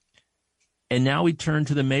And now we turn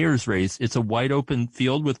to the mayor's race. It's a wide open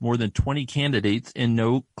field with more than 20 candidates and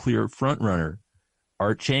no clear frontrunner.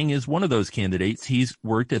 Art Chang is one of those candidates. He's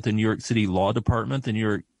worked at the New York City Law Department, the New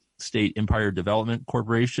York State Empire Development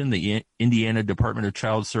Corporation, the Indiana Department of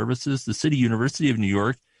Child Services, the City University of New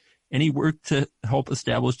York, and he worked to help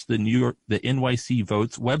establish the NYC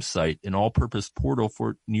Votes website, an all-purpose portal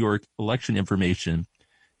for New York election information.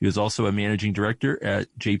 He was also a managing director at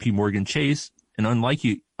J.P. Morgan Chase, an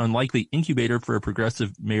unlikely incubator for a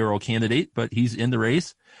progressive mayoral candidate, but he's in the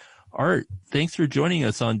race. Art, thanks for joining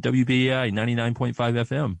us on WBAI 99.5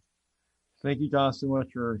 FM. Thank you, John, so much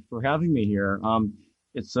for having me here.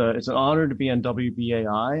 It's an honor to be on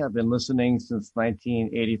WBAI. I've been listening since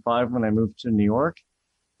 1985 when I moved to New York.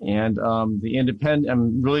 And the Independent,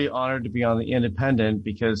 I'm really honored to be on the Independent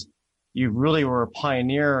because you really were a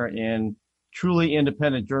pioneer in truly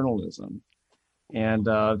independent journalism. And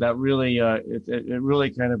that really, it really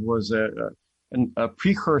kind of was a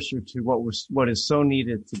precursor to what is so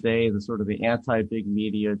needed today, the sort of the anti-big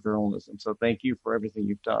media journalism. So thank you for everything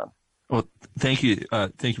you've done. Well, thank you.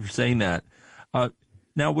 Thank you for saying that.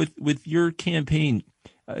 Now, with your campaign,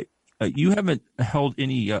 you haven't held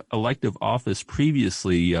any elective office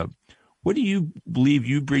previously. What do you believe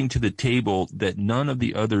you bring to the table that none of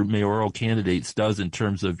the other mayoral candidates does in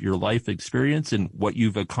terms of your life experience and what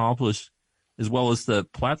you've accomplished, as well as the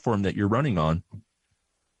platform that you're running on?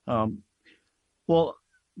 Well,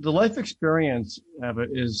 the life experience of it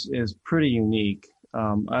is pretty unique.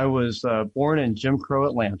 I was born in Jim Crow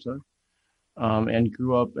Atlanta and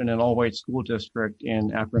grew up in an all-white school district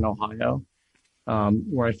in Akron, Ohio,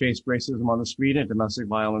 where I faced racism on the street and domestic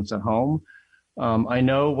violence at home. I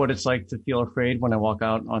know what it's like to feel afraid when I walk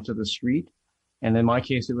out onto the street. And in my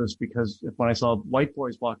case, it was because when I saw white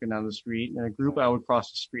boys walking down the street in a group, I would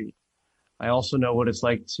cross the street. I also know what it's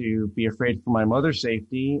like to be afraid for my mother's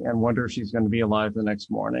safety and wonder if she's going to be alive the next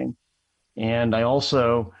morning. And I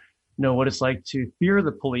also know what it's like to fear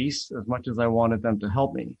the police as much as I wanted them to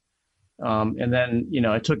help me. And then,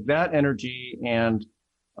 I took that energy and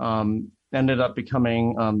ended up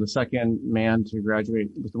becoming the second man to graduate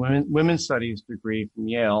with a women's studies degree from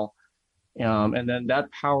Yale. And then that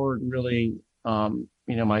powered really, my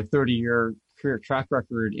 30-year career track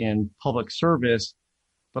record in public service,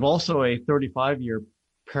 but also a 35-year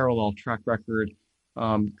parallel track record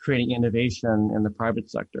creating innovation in the private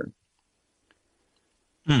sector.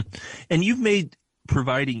 And you've made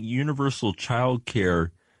providing universal child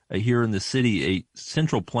care here in the city a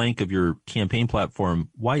central plank of your campaign platform.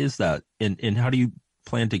 Why is that? And how do you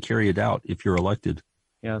plan to carry it out if you're elected?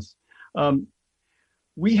 Yes.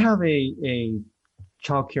 We have a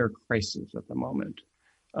child care crisis at the moment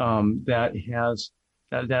that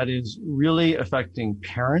is really affecting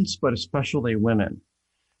parents, but especially women.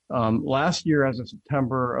 Last year, as of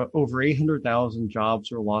September, over 800,000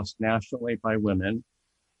 jobs were lost nationally by women,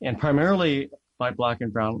 and primarily by Black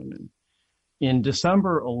and brown women. In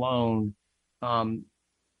December alone, 100%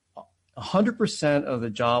 of the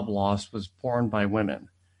job loss was borne by women.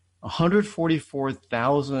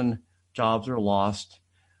 144,000 jobs are lost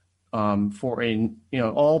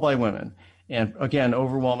all by women. And again,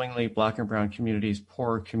 overwhelmingly Black and brown communities,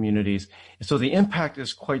 poor communities. And so the impact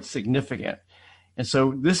is quite significant. And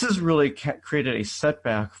so this has really created a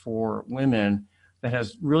setback for women that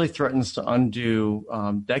has really threatens to undo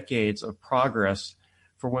decades of progress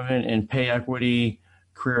for women in pay equity,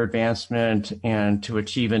 career advancement, and to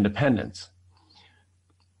achieve independence.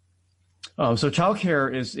 So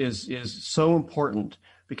childcare is so important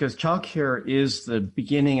because childcare is the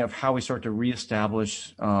beginning of how we start to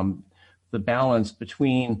reestablish the balance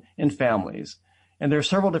in families. And there are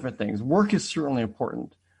several different things. Work is certainly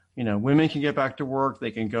important. Women can get back to work.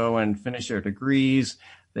 They can go and finish their degrees.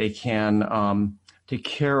 They can take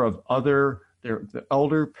care of the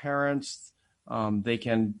elder parents. They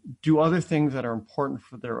can do other things that are important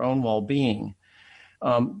for their own well-being.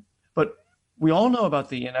 But we all know about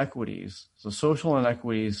the inequities, the social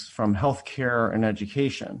inequities from healthcare and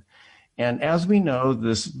education. And as we know,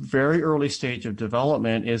 this very early stage of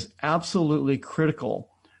development is absolutely critical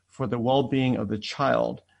for the well-being of the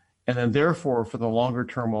child, and then therefore for the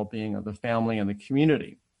longer-term well-being of the family and the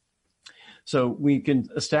community. So we can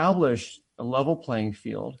establish a level playing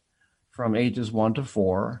field from ages 1 to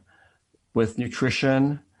 4 with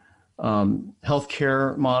nutrition,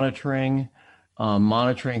 healthcare monitoring,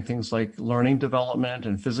 monitoring things like learning development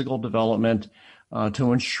and physical development,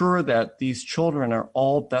 to ensure that these children are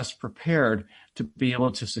all best prepared to be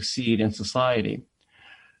able to succeed in society.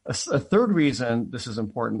 A third reason this is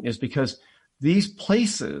important is because these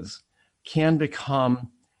places can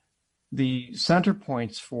become the center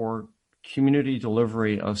points for community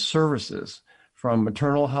delivery of services, from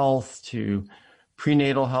maternal health to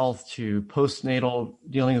prenatal health to postnatal,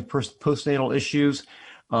 dealing with postnatal issues.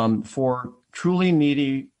 For truly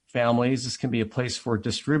needy families, this can be a place for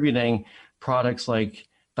distributing products like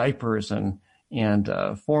diapers and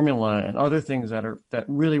formula and other things that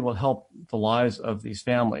really will help the lives of these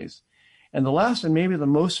families. And the last and maybe the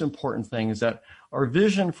most important thing is that our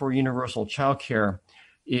vision for universal childcare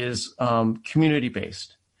is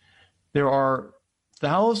community-based. There are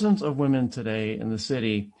thousands of women today in the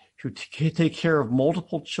city who take care of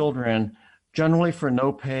multiple children, generally for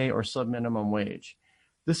no pay or sub-minimum wage.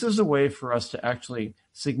 This is a way for us to actually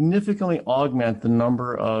significantly augment the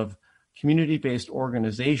number of community-based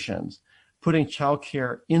organizations, putting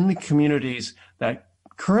childcare in the communities that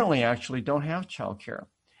currently actually don't have childcare,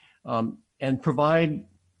 and provide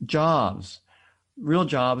jobs, real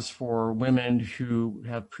jobs for women who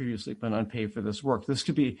have previously been unpaid for this work. This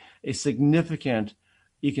could be a significant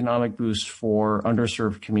economic boost for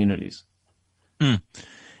underserved communities. Mm.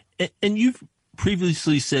 And you've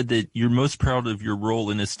previously said that you're most proud of your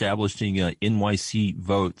role in establishing NYC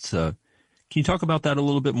Votes. Can you talk about that a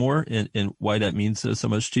little bit more and why that means so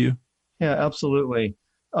much to you? Yeah, absolutely.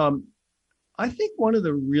 I think one of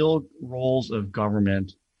the real roles of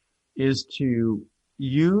government is to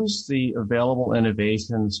use the available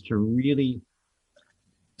innovations to really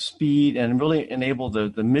speed and really enable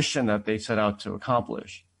the mission that they set out to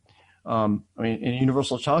accomplish. In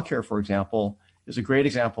universal childcare, for example, is a great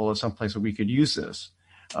example of someplace where we could use this.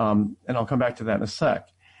 And I'll come back to that in a sec.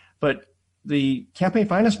 But the Campaign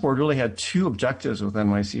Finance Board really had two objectives with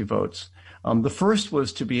NYC Votes. The first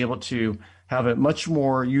was to be able to have a much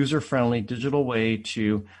more user-friendly digital way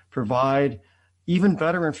to provide even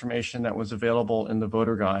better information that was available in the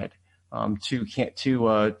voter guide to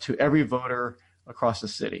every voter across the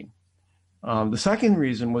city. The second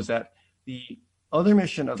reason was that the other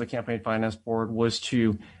mission of the Campaign Finance Board was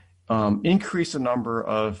to increase the number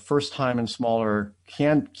of first-time and smaller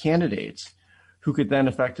candidates who could then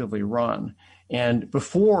effectively run. And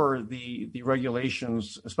before the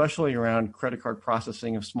regulations, especially around credit card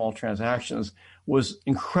processing of small transactions, was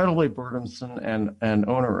incredibly burdensome and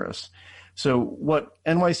onerous. So what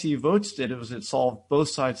NYC Votes did was it solved both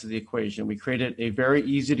sides of the equation. We created a very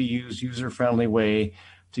easy-to-use, user-friendly way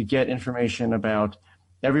to get information about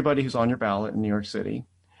everybody who's on your ballot in New York City.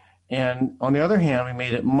 And on the other hand, we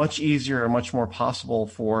made it much easier and much more possible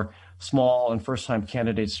for small and first-time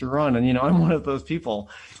candidates to run. And, I'm one of those people.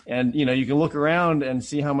 And, you can look around and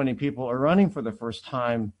see how many people are running for the first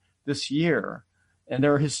time this year. And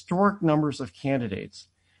there are historic numbers of candidates.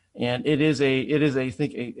 And it is I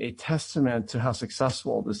think, a testament to how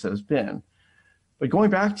successful this has been. But going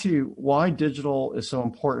back to why digital is so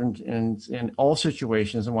important in all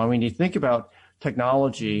situations and why we need to think about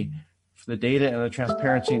technology for the data and the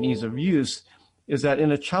transparency and ease of use is that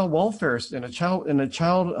in a child welfare,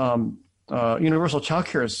 universal child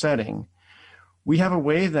care setting, we have a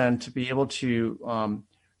way then to be able to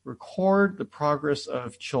record the progress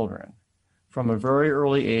of children from a very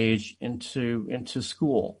early age into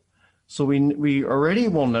school. So we already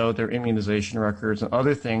will know their immunization records and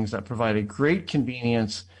other things that provide a great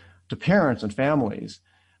convenience to parents and families.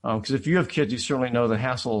 Because if you have kids, you certainly know the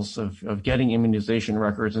hassles of getting immunization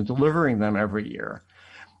records and delivering them every year.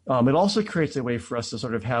 It also creates a way for us to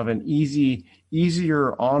sort of have an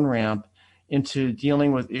easier on-ramp into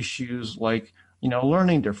dealing with issues like,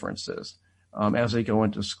 learning differences as they go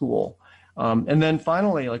into school. And then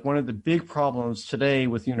finally, like one of the big problems today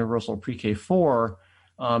with universal pre-K4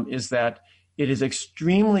 is that it is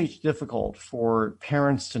extremely difficult for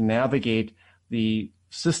parents to navigate the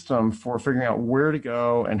system for figuring out where to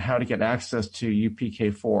go and how to get access to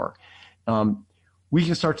UPK4. We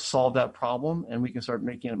can start to solve that problem, and we can start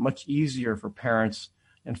making it much easier for parents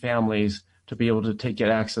and families to be able to get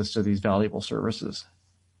access to these valuable services.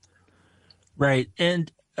 Right.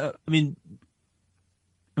 And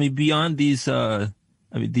beyond these,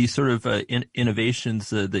 these sort of innovations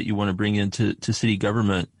that you want to bring into city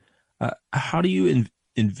government, how do you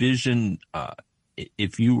envision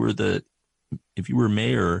if you were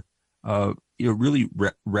mayor, really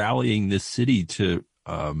rallying this city to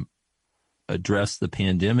address the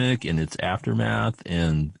pandemic and its aftermath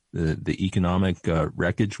and the economic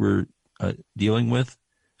wreckage we're dealing with?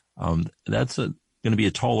 That's going to be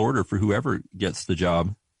a tall order for whoever gets the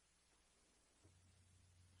job.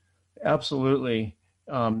 Absolutely.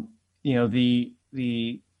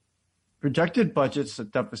 The projected budgets, the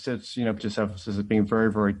deficits, just deficits as being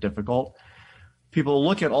very, very difficult. People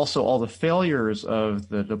look at also all the failures of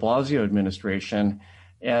the de Blasio administration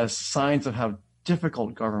as signs of how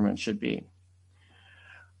difficult government should be.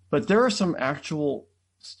 But there are some actual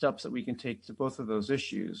steps that we can take to both of those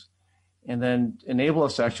issues and then enable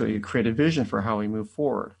us to actually create a vision for how we move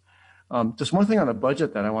forward. Just one thing on the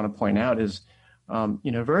budget that I want to point out is,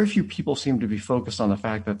 very few people seem to be focused on the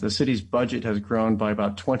fact that the city's budget has grown by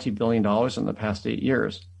about $20 billion in the past 8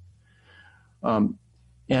 years.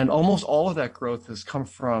 And almost all of that growth has come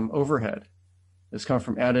from overhead. It's come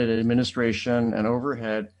from added administration and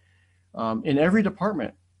overhead in every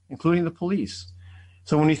department, including the police.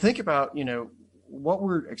 So when you think about, what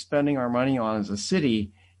we're expending our money on as a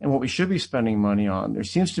city and what we should be spending money on, there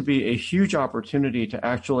seems to be a huge opportunity to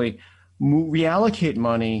actually reallocate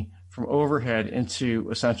money from overhead into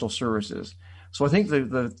essential services. So I think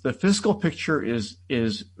the fiscal picture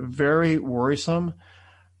is very worrisome,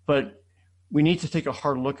 but we need to take a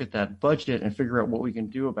hard look at that budget and figure out what we can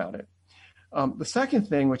do about it. The second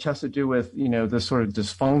thing, which has to do with, this sort of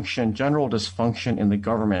general dysfunction in the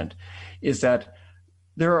government, is that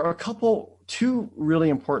there are two really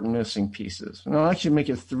important missing pieces. And I'll actually make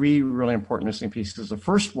it three really important missing pieces. The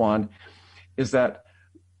first one is that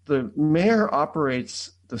the mayor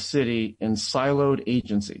operates the city in siloed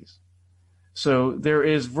agencies. So there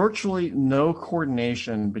is virtually no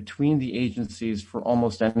coordination between the agencies for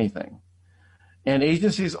almost anything. And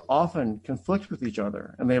agencies often conflict with each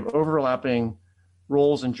other, and they have overlapping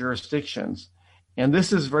roles and jurisdictions. And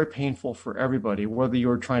this is very painful for everybody, whether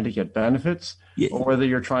you're trying to get benefits or whether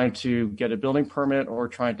you're trying to get a building permit or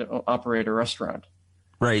trying to operate a restaurant.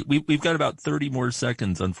 Right. We've got about 30 more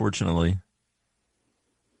seconds, unfortunately.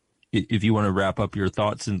 If you want to wrap up your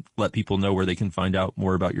thoughts and let people know where they can find out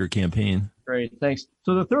more about your campaign. Great, thanks.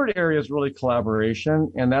 So the third area is really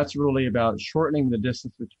collaboration, and that's really about shortening the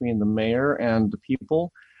distance between the mayor and the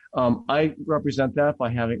people. I represent that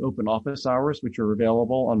by having open office hours, which are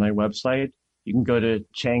available on my website. You can go to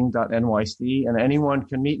chang.nyc, and anyone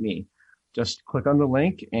can meet me. Just click on the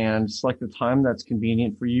link and select the time that's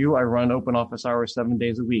convenient for you. I run open office hours 7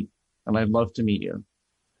 days a week, and I'd love to meet you.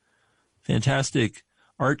 Fantastic.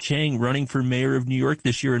 Art Chang running for mayor of New York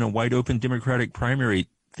this year in a wide open Democratic primary.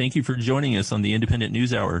 Thank you for joining us on the Independent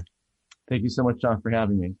News Hour. Thank you so much, John, for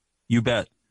having me. You bet.